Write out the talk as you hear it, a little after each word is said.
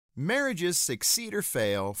Marriages succeed or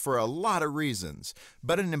fail for a lot of reasons,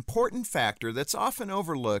 but an important factor that's often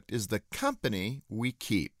overlooked is the company we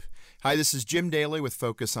keep. Hi, this is Jim Daly with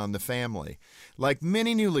Focus on the Family. Like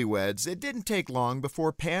many newlyweds, it didn't take long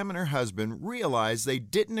before Pam and her husband realized they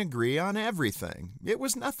didn't agree on everything. It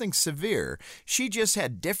was nothing severe. She just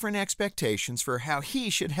had different expectations for how he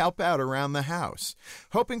should help out around the house.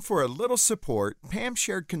 Hoping for a little support, Pam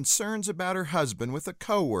shared concerns about her husband with a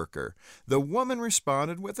coworker. The woman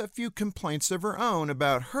responded with a few complaints of her own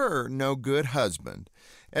about her no-good husband.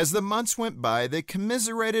 As the months went by, they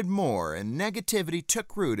commiserated more, and negativity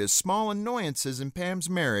took root as small annoyances in Pam's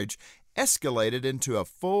marriage escalated into a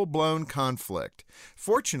full-blown conflict.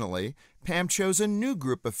 Fortunately, Pam chose a new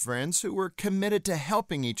group of friends who were committed to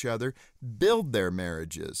helping each other build their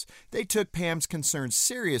marriages. They took Pam's concerns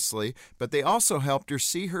seriously, but they also helped her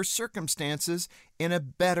see her circumstances in a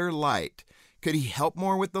better light. Could he help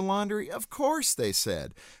more with the laundry? Of course, they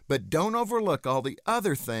said. But don't overlook all the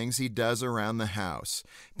other things he does around the house.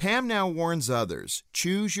 Pam now warns others,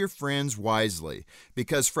 choose your friends wisely,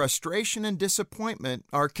 because frustration and disappointment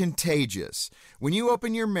are contagious. When you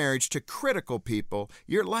open your marriage to critical people,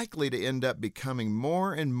 you're likely to end up becoming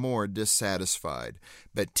more and more dissatisfied.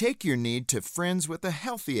 But take your need to friends with a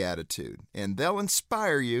healthy attitude, and they'll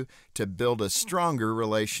inspire you to build a stronger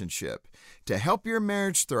relationship. To help your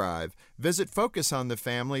marriage thrive, visit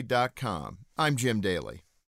FocusOnTheFamily.com. I'm Jim Daly.